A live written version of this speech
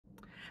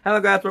Hello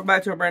guys, welcome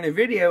back to a brand new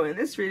video. In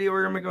this video,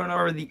 we're going to be going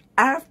over the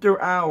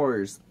After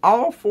Hours.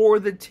 All four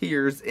of the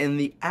tiers in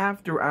the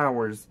After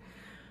Hours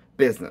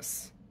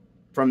business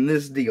from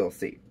this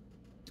DLC.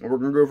 We're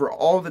going to go over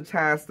all the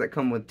tasks that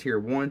come with tier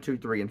 1, 2,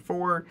 3, and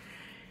 4.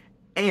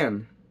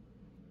 And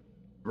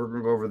we're going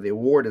to go over the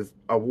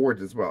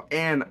awards as well.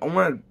 And I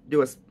want to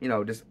do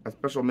just a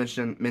special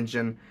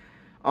mention.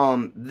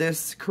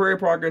 This career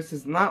progress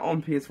is not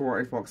on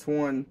PS4, Xbox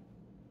One,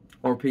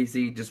 or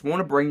PC. Just want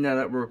to bring that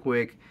up real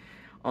quick.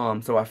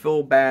 So I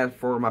feel bad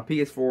for my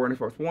PS4 and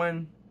Xbox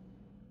One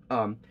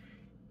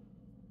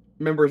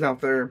members out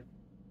there,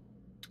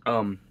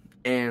 and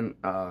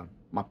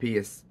my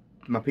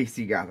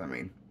PC guys. I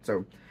mean,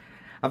 so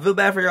I feel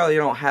bad for y'all. You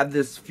don't have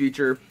this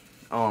feature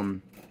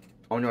on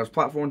those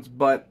platforms,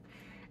 but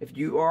if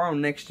you are on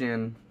next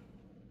gen,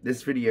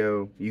 this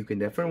video you can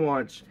definitely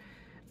watch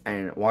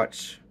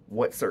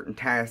what certain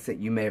tasks that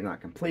you may have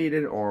not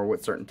completed, or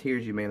what certain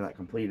tiers you may have not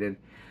completed.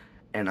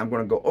 And I'm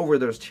going to go over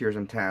those tiers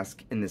and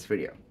tasks in this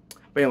video.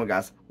 But anyway,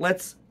 guys,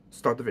 let's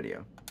start the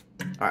video.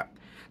 Alright,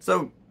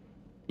 so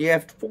you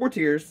have 4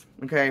 tiers,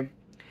 okay?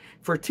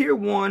 For tier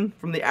 1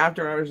 from the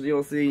After Hours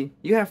DLC,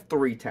 you have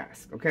 3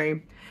 tasks,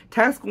 okay?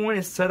 Task 1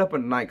 is set up a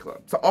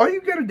nightclub. So all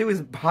you got to do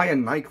is buy a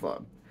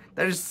nightclub.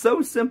 That is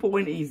so simple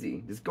and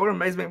easy. Just go to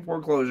Amazement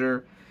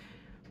Foreclosure.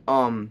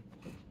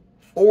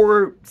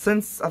 Or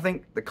since I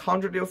think the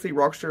Contra DLC,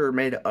 Rockstar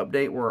made an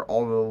update where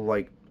all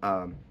the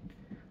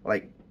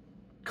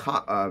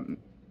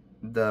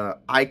the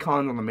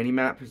icons on the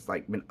minimap has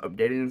been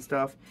updated and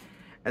stuff,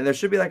 and there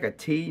should be like a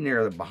T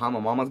near the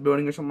Bahama Mama's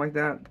building or something like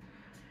that.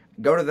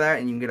 Go to that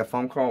and you can get a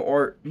phone call,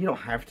 or you don't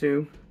have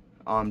to.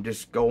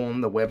 Just go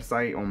on the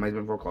website on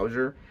Amazement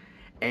Foreclosure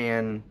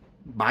and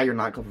buy your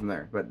nightclub from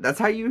there. But that's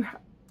how you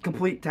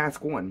complete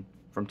task 1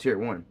 from tier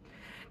 1.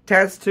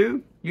 Task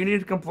 2, you need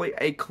to complete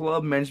a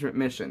club management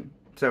mission.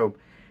 So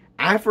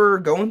after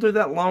going through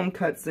that long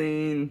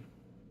cutscene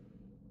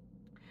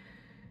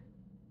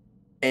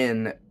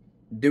and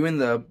doing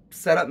the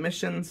setup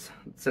missions,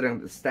 setting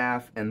up the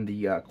staff and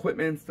the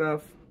equipment and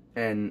stuff,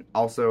 and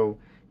also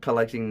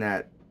collecting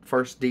that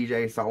first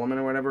DJ Solomon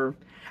or whatever,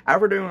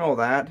 after doing all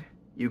that,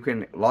 you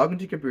can log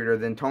into your computer.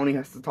 Then Tony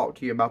has to talk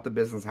to you about the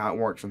business, how it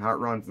works and how it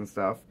runs and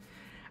stuff.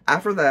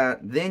 After that,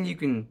 then you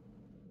can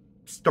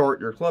start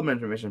your club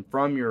management mission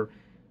from your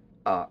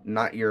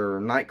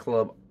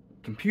nightclub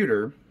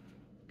computer,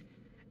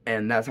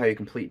 and that's how you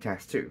complete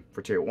task 2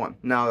 for tier 1.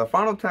 Now the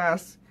final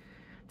task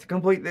to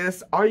complete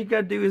this, all you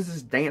gotta do is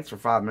just dance for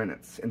 5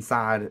 minutes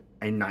inside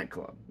a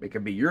nightclub. It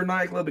could be your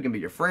nightclub, it can be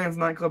your friend's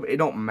nightclub, it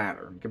don't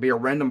matter. It could be a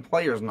random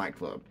player's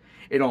nightclub.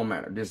 It don't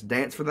matter. Just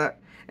dance for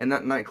that in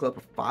that nightclub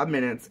for 5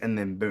 minutes, and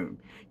then boom,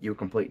 you'll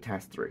complete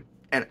task 3.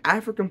 And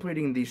after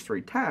completing these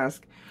 3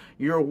 tasks,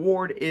 your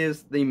award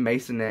is the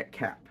Masonette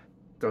cap.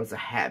 So it's a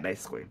hat,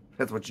 basically.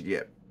 That's what you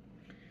get.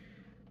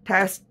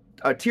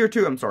 Tier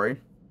 2, I'm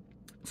sorry.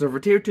 So for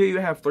tier 2, you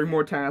have 3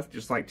 more tasks,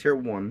 just like tier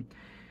 1.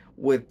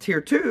 With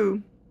tier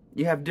 2,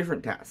 you have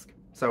different tasks.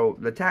 So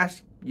the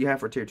task you have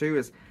for tier 2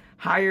 is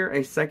hire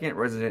a second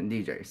resident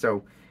DJ.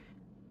 So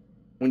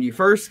when you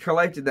first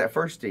collected that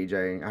first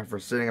DJ, after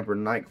setting up your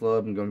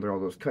nightclub and going through all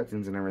those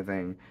cutscenes and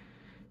everything,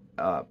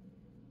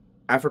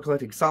 after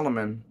collecting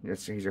Solomon,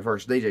 he's your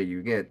first DJ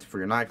you get for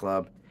your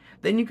nightclub,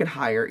 then you can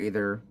hire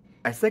either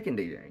a second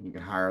DJ. You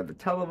can hire the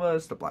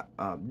Televus, the Black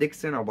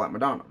Dixon, or Black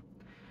Madonna.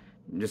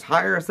 Just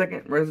hire a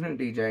second resident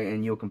DJ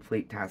and you'll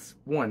complete task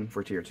 1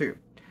 for tier 2.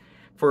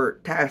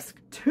 For task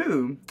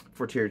 2,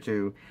 for tier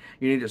 2,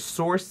 you need to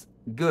source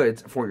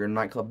goods for your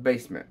nightclub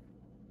basement.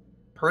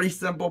 Pretty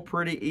simple,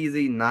 pretty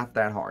easy, not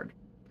that hard.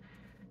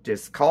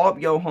 Just call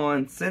up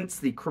Johan. Since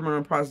the Criminal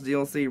Enterprise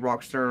DLC,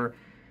 Rockstar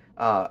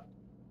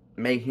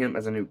made him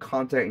as a new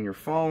contact in your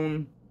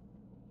phone.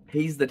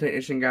 He's the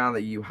technician guy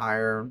that you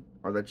hire,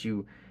 or that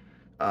you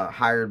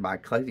hired by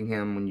collecting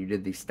him when you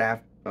did the staff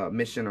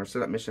mission or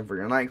setup mission for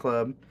your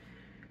nightclub.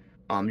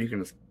 You can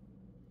just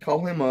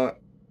call him up,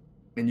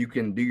 and you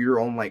can do your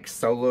own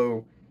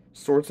solo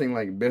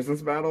sourcing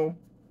business battle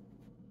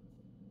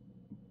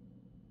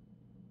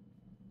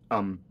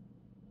for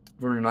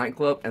your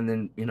nightclub, and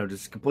then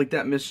just complete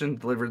that mission,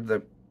 deliver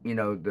the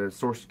the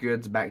sourced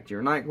goods back to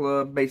your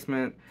nightclub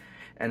basement,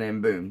 and then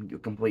boom, you'll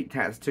complete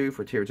task 2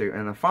 for tier 2.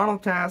 And the final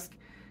task,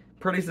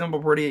 pretty simple,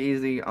 pretty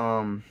easy,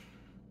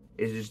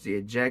 is just to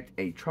eject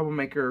a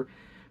troublemaker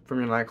from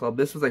your nightclub.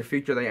 This was a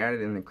feature they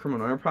added in the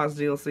Criminal Enterprise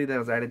DLC that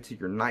was added to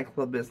your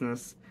nightclub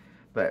business.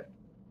 But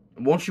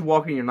once you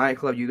walk in your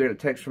nightclub, you get a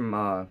text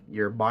from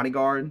your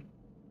bodyguard,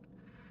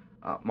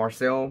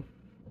 Marcel,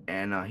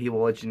 and he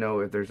will let you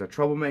know if there's a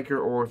troublemaker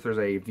or if there's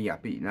a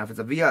VIP. Now, if it's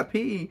a VIP,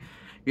 you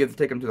have to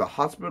take them to the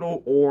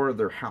hospital or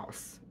their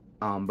house.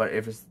 But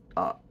if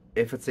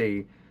it's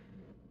a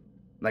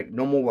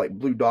normal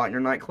blue dot in your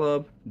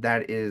nightclub,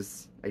 that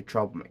is a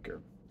troublemaker.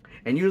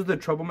 And usually the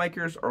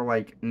troublemakers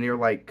are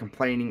near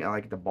complaining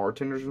at the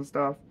bartenders and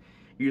stuff.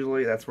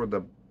 Usually that's where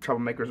the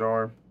troublemakers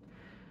are.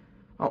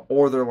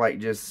 Or they're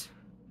just,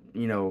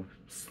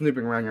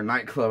 snooping around your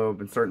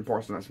nightclub in certain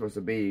parts they're not supposed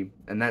to be.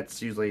 And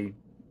that's usually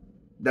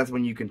that's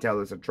when you can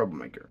tell it's a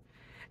troublemaker.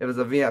 If it's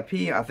a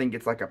VIP, I think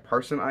it's like a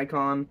person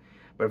icon.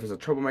 But if it's a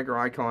troublemaker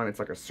icon, it's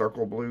like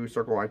a blue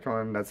circle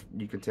icon. That's,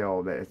 you can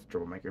tell that it's a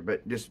troublemaker.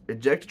 But just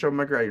eject a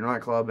troublemaker out of your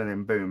nightclub, and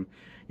then boom,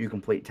 you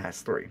complete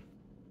task 3.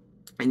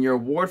 And your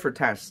award for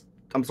task,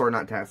 I'm sorry,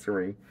 not task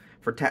 3,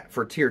 for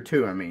tier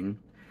 2, I mean.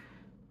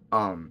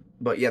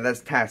 But yeah,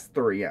 that's task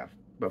 3, yeah.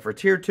 But for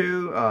tier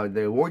 2,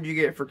 the award you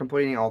get for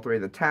completing all 3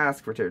 of the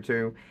tasks for tier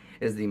 2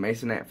 is the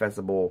Masonette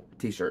Festival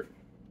t-shirt.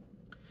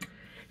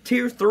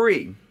 Tier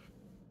 3.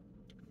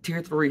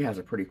 Tier 3 has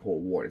a pretty cool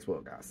award as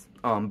well, guys.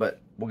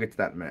 But we'll get to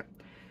that in a minute.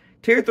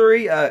 Tier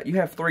 3, you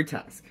have 3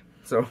 tasks.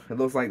 So it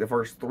looks like the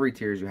first 3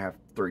 tiers you have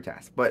 3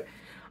 tasks. But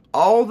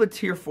all the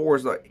tier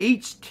 4s,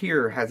 each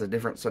tier has a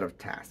different set of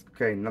tasks.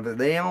 Okay,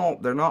 now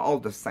they're not all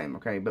the same.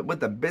 Okay, but with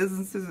the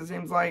businesses, it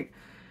seems like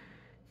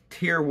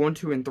tier 1,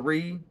 2, and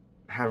 3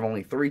 have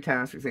only 3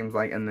 tasks. It seems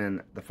like, and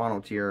then the final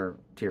tier,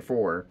 tier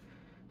 4,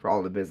 for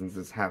all the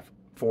businesses have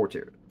 4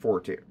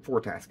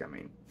 tasks. I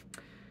mean.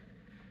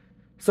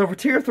 So for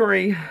tier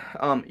 3,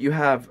 you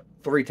have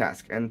 3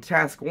 tasks. And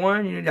task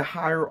 1, you need to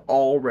hire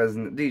all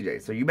resident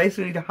DJs. So you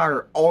basically need to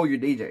hire all your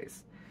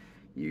DJs.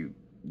 You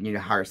need to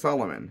hire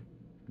Solomon,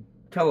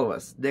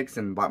 Televis,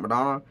 Dixon, Black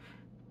Madonna,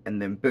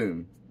 and then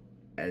boom.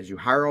 As you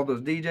hire all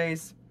those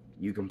DJs,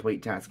 you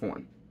complete task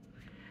 1.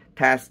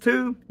 Task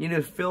 2, you need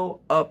to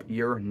fill up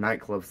your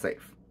nightclub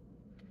safe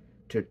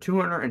to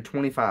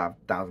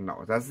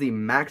 $225,000. That's the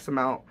max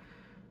amount.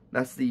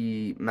 That's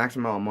the max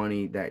amount of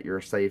money that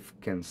your safe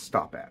can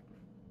stop at.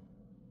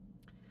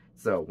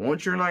 So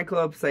once your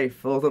nightclub safe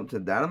fills up to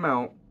that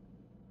amount,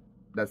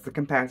 that's the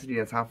capacity,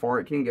 that's how far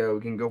it can go.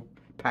 It can go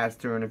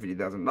past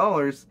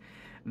 $250,000.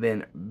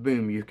 Then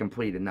boom, you've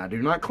completed. Now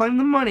do not claim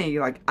the money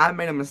like I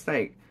made a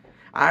mistake.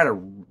 I had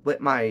to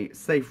let my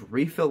safe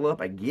refill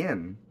up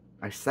again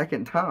a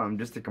second time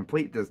just to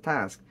complete this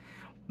task.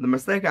 The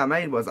mistake I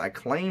made was I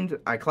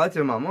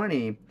collected my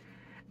money,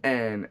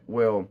 and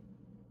well,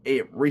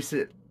 it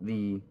reset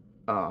the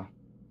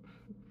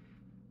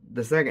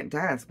second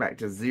task back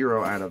to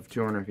 0 out of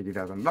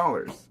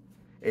 $250,000.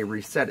 It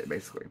reset it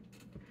basically,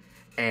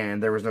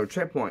 and there was no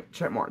check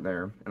mark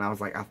there. And I was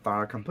like, I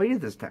thought I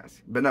completed this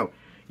task, but no.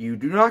 You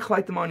do not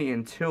collect the money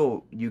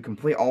until you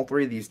complete all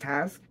 3 of these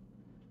tasks.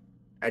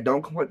 And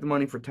don't collect the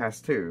money for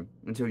task 2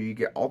 until you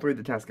get all 3 of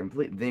the tasks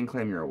complete. Then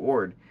claim your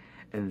award,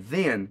 and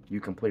then you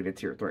complete a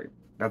tier 3.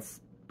 That's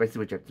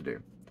basically what you have to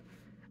do.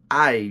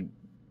 I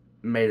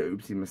made an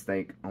oopsie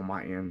mistake on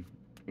my end,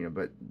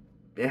 but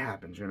it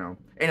happens,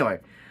 Anyway,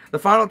 the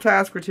final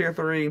task for tier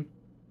 3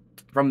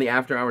 from the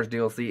After Hours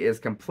DLC is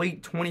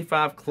complete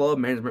 25 club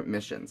management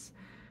missions.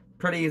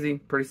 Pretty easy,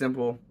 pretty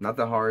simple, not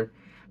that hard.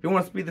 If you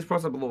want to speed this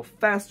process up a little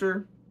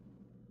faster,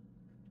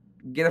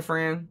 get a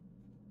friend.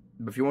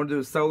 But if you want to do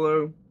it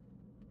solo,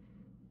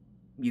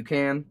 you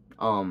can.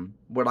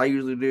 What I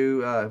usually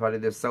do if I do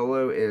this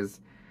solo is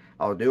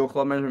I'll do a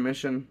club management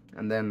mission,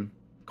 and then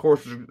of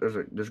course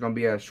there's going to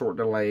be a short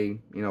delay,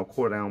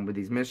 cooldown with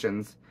these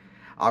missions.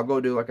 I'll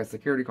go do like a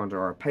security contract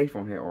or a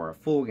payphone hit or a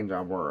Fooligan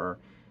job or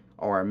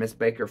a Miss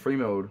Baker free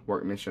mode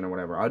work mission or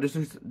whatever. I'll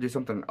just do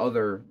something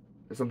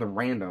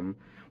random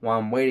while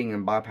I'm waiting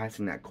and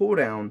bypassing that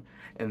cooldown,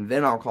 and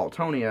then I'll call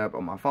Tony up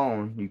on my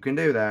phone. You can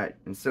do that.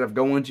 Instead of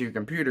going to your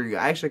computer, you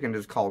actually can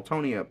just call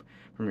Tony up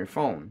from your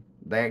phone.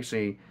 They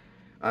actually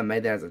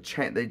made that as a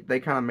change. They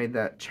kind of made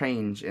that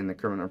change in the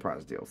Criminal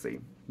Enterprise DLC.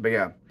 But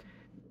yeah,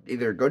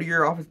 either go to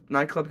your office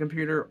nightclub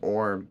computer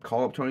or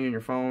call up Tony on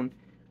your phone,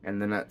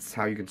 and then that's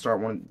how you can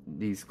start one of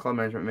these club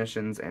management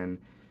missions. And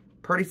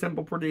pretty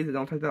simple, pretty easy. They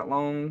don't take that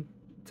long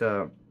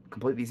to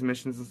complete these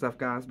missions and stuff,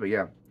 guys. But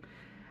yeah.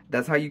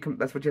 That's how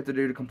that's what you have to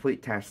do to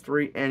complete task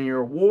 3, and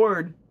your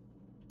award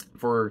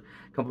for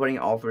completing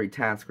all 3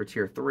 tasks for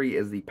tier 3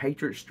 is the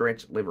Patriot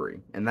Stretch livery,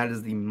 and that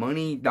is the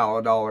money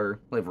dollar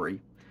livery.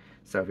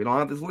 So if you don't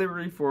have this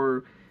livery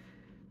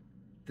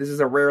this is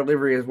a rare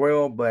livery as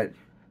well, but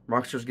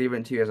Rockstar's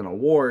giving it to you as an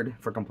award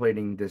for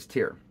completing this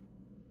tier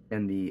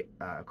in the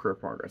career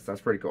progress.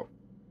 That's pretty cool.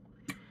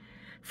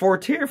 For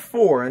tier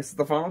 4, this is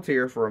the final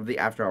tier for the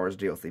After Hours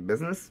DLC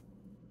business,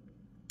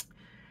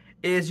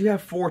 is you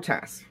have 4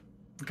 tasks.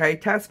 Okay,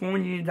 task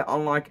 1, you need to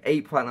unlock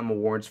 8 platinum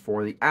awards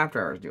for the After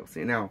Hours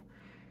DLC. Now,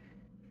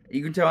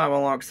 you can tell I've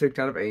unlocked 6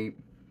 out of 8.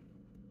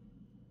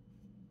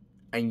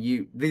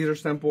 And these are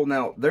simple.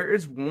 Now, there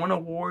is one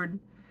award.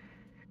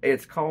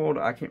 It's called,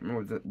 I can't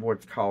remember what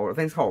it's called. I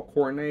think it's called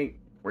Coordinate,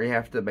 where you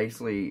have to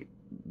basically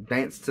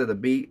dance to the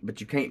beat,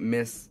 but you can't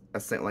miss a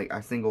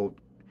single.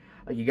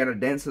 You got to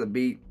dance to the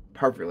beat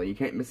perfectly. You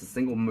can't miss a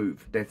single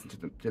move dancing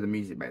to the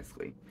music,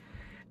 basically.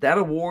 That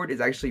award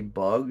is actually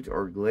bugged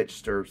or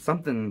glitched or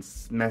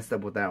something's messed up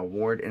with that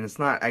award, and it's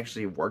not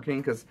actually working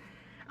because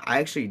I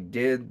actually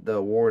did the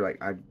award, like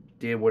I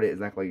did what it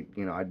exactly,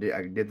 I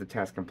did the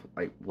task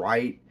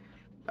right.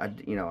 I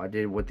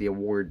did what the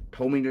award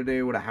told me to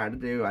do, what I had to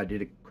do. I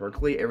did it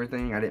correctly,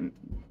 everything. I didn't,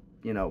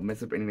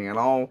 mess up anything at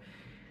all.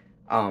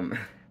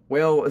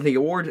 Well, the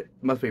award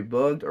must be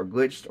bugged or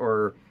glitched,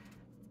 or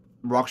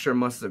Rockstar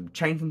must have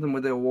changed something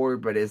with the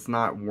award, but it's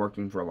not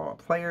working for a lot of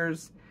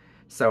players.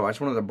 So I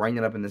just wanted to bring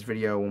it up in this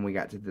video when we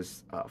got to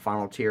this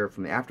final tier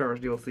from the After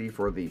Hours DLC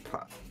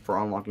for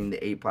unlocking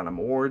the 8 Platinum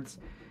Awards.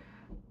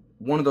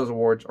 One of those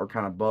awards are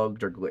kind of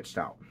bugged or glitched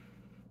out.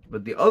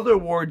 But the other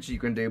awards you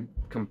can do,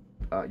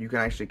 you can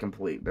actually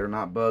complete. They're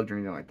not bugged or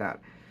anything like that.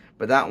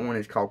 But that one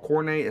is called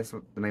Coordinate. That's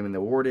what the name of the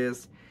award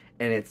is.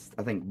 And it's,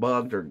 I think,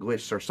 bugged or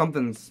glitched or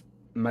something's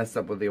messed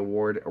up with the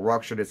award.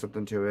 Rockstar did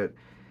something to it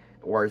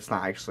where it's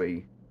not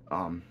actually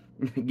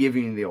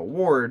giving you the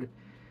award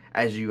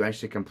as you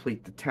actually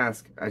complete the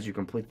task,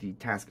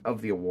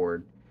 of the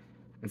award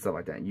and stuff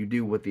like that. You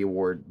do what the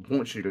award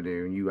wants you to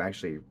do, and you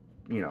actually,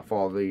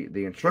 follow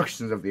the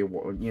instructions of the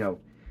award.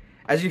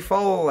 As you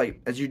follow,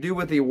 as you do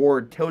what the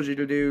award tells you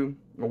to do,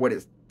 or what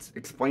it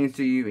explains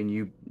to you, and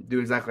you do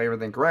exactly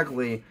everything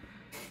correctly,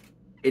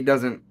 it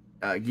doesn't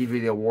give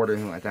you the award or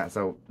anything like that.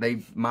 So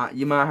you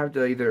might have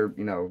to either,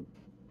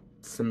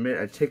 submit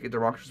a ticket to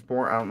Rockstar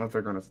Support. I don't know if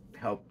they're going to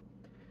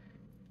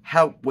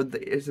help with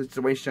the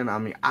situation. I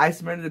mean, I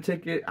submitted a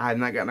ticket. I have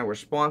not gotten a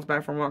response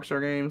back from Rockstar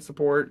Games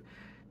Support.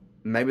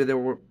 Maybe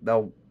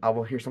I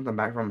will hear something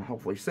back from them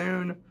hopefully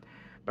soon.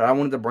 But I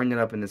wanted to bring it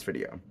up in this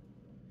video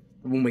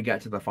when we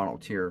got to the final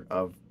tier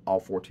of all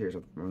 4 tiers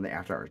from the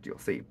After Hours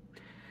DLC.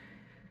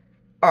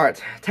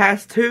 Alright,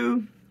 Task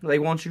 2. They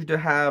want you to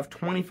have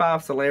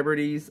 25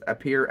 celebrities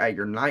appear at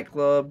your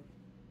nightclub.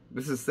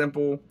 This is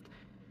simple.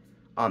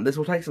 This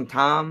will take some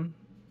time,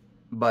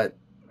 but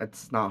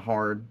it's not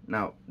hard.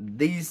 Now,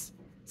 these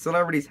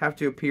celebrities have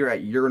to appear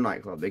at your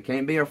nightclub. They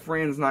can't be a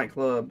friend's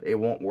nightclub. It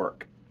won't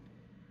work.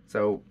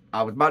 So,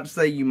 I was about to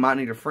say you might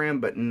need a friend,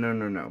 but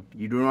no.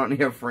 You do not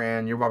need a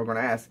friend. You're probably going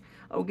to ask,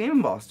 oh,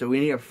 Game Boss, do we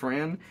need a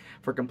friend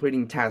for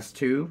completing Task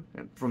 2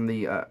 from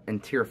the in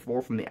Tier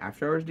 4 from the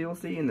After Hours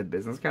DLC in the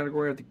business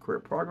category of the career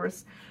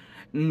progress?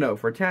 No,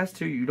 for Task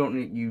 2, you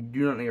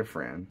do not need a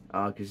friend,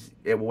 because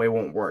it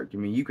won't work. I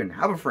mean, you can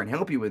have a friend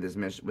help you with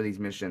these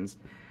missions,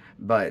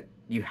 but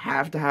you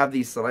have to have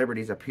these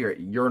celebrities appear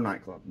at your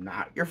nightclub,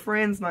 not your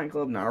friend's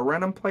nightclub, not a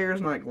random player's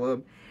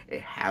nightclub.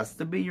 It has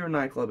to be your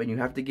nightclub, and you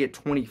have to get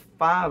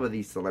 25 of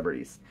these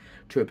celebrities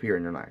to appear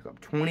in your nightclub,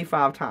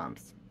 25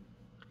 times,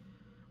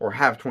 or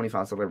have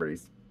 25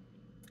 celebrities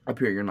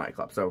appear at your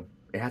nightclub. So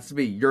it has to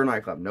be your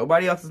nightclub,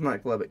 nobody else's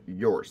nightclub,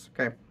 yours.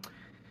 Okay,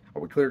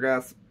 are we clear,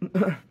 guys?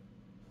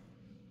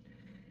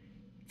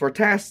 For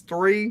Task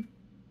 3,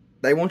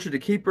 they want you to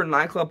keep your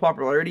nightclub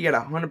popularity at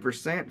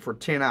 100% for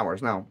 10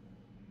 hours. Now,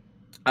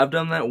 I've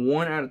done that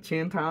 1 out of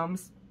 10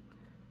 times.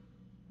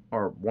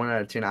 Or 1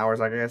 out of 10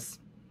 hours, I guess.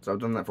 So I've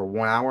done that for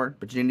 1 hour.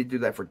 But you need to do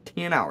that for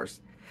 10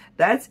 hours.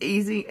 That's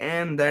easy,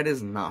 and that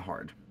is not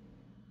hard.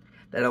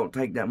 That don't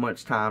take that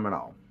much time at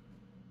all.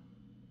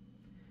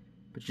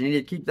 But you need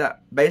to keep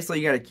that.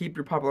 Basically, you got to keep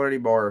your popularity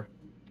bar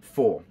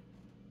full.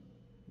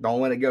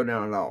 Don't let it go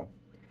down at all.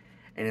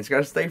 And it's got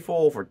to stay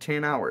full for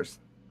 10 hours.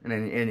 And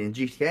in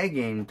GTA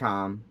game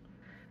time,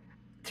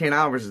 10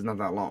 hours is not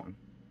that long.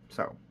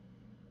 So.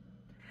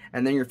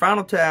 And then your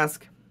final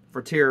task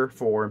for Tier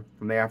 4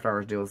 from the After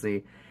Hours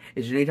DLC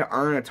is you need to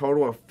earn a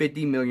total of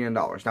 $50 million.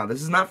 Now,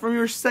 this is not from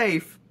your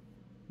safe.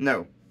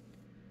 No.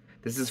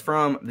 This is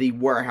from the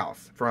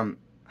warehouse. From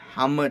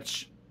how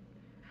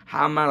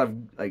amount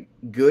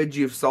of goods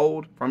you've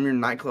sold from your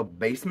nightclub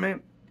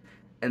basement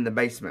and the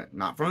basement.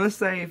 Not from the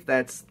safe.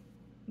 That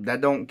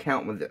don't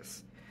count with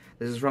this.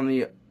 This is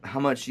from how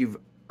much you've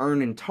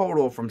earned in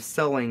total from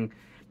selling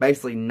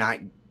basically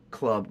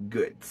nightclub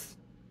goods.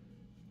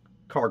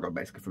 Cargo,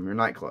 basically, from your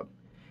nightclub.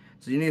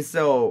 So you need to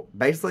sell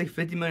basically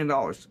 $50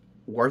 million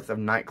worth of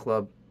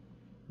nightclub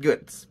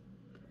goods.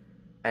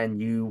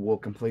 And you will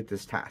complete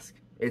this task.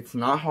 It's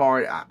not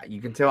hard. You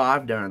can tell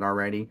I've done it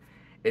already.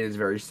 It is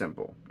very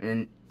simple.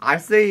 And I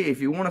say if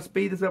you want to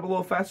speed this up a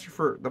little faster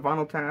for the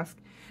final task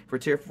for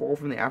Tier 4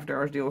 from the After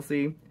Hours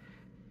DLC,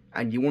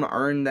 and you want to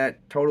earn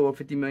that total of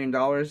 $50 million,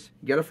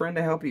 get a friend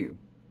to help you.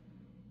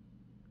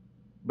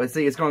 But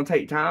see, it's going to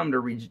take time to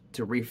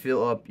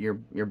refill up your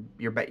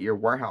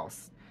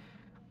warehouse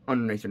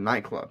underneath your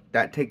nightclub.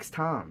 That takes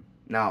time.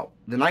 Now,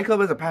 the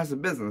nightclub is a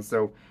passive business,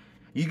 so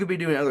you could be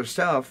doing other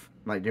stuff,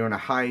 like doing a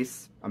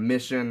heist, a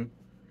mission,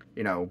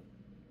 I don't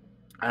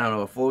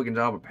know, a full-time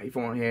job, a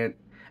payphone hit,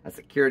 a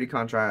security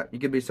contract. You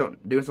could be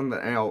doing something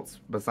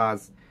else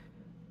besides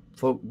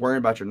worrying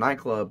about your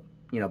nightclub,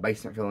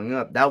 basement filling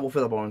up. That will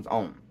fill up on its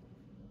own.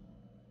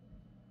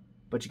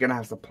 But you're going to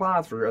have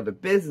supplies for your other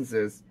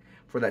businesses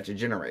for that to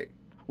generate.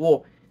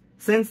 Well,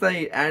 since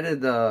they added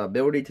the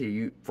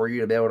ability for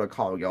you to be able to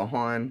call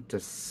Johan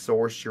to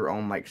source your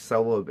own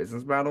solo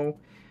business battle,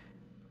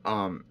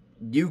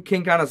 you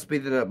can kind of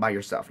speed it up by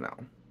yourself now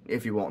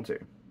if you want to,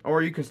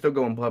 or you can still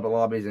go in public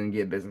lobbies and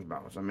get business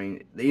battles. I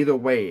mean, either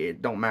way,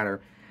 it don't matter.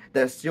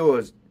 That still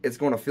is, it's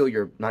going to fill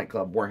your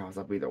nightclub warehouse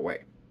up either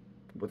way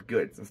with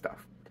goods and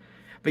stuff.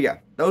 But yeah,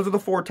 those are the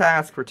 4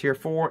 tasks for Tier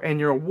 4, and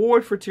your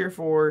award for Tier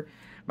 4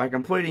 by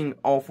completing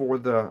all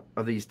 4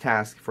 of these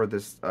tasks for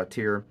this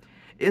tier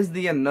is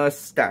the Anus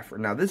Staffer.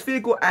 Now, this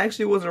vehicle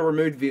actually was a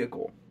removed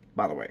vehicle,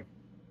 by the way.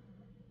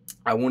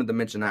 I wanted to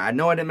mention that. I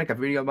know I didn't make a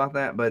video about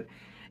that, but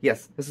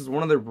Yes, this is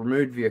one of the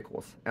removed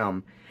vehicles.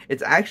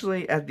 It's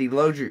actually at the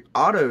Luxury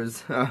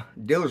Autos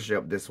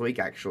dealership this week,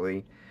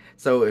 actually.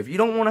 So if you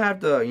don't want to have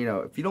to,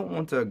 if you don't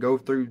want to go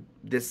through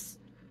this,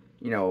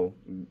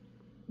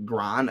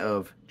 grind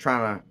of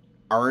trying to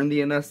earn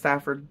the NS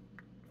Stafford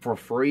for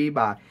free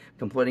by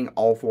completing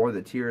all 4 of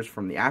the tiers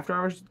from the after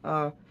hours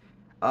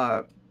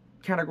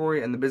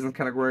category and the business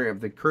category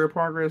of the career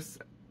progress,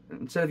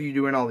 instead of you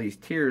doing all these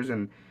tiers,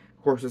 and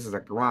of course this is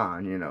a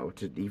grind,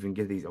 to even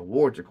get these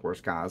awards, of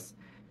course, guys,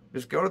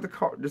 just go to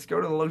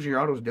the Luxury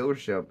Autos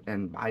dealership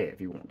and buy it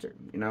if you want to,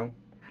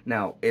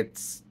 Now,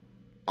 it's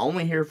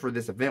only here for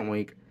this event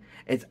week.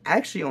 It's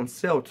actually on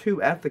sale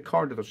too at the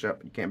car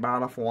dealership. You can't buy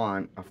it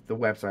offline, off the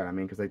website,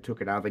 because they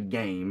took it out of the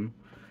game.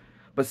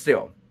 But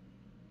still.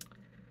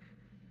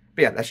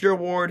 But yeah, that's your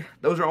award.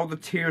 Those are all the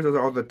tiers. Those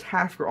are all the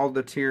tasks for all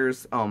the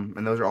tiers.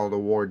 And those are all the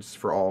awards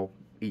for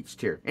each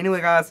tier.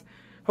 Anyway, guys,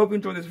 hope you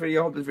enjoyed this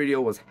video. Hope this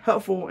video was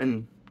helpful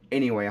in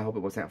any way. I hope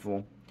it was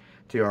helpful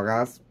to y'all,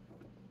 guys.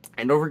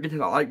 And don't forget to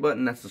hit that like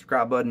button, that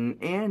subscribe button,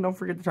 and don't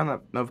forget to turn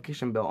that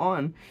notification bell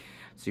on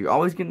so you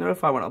always get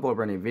notified when I upload a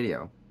brand new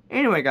video.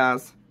 Anyway,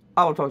 guys,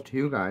 I will talk to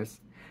you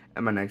guys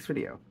in my next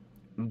video.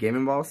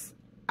 Gaming Boss,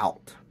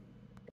 out.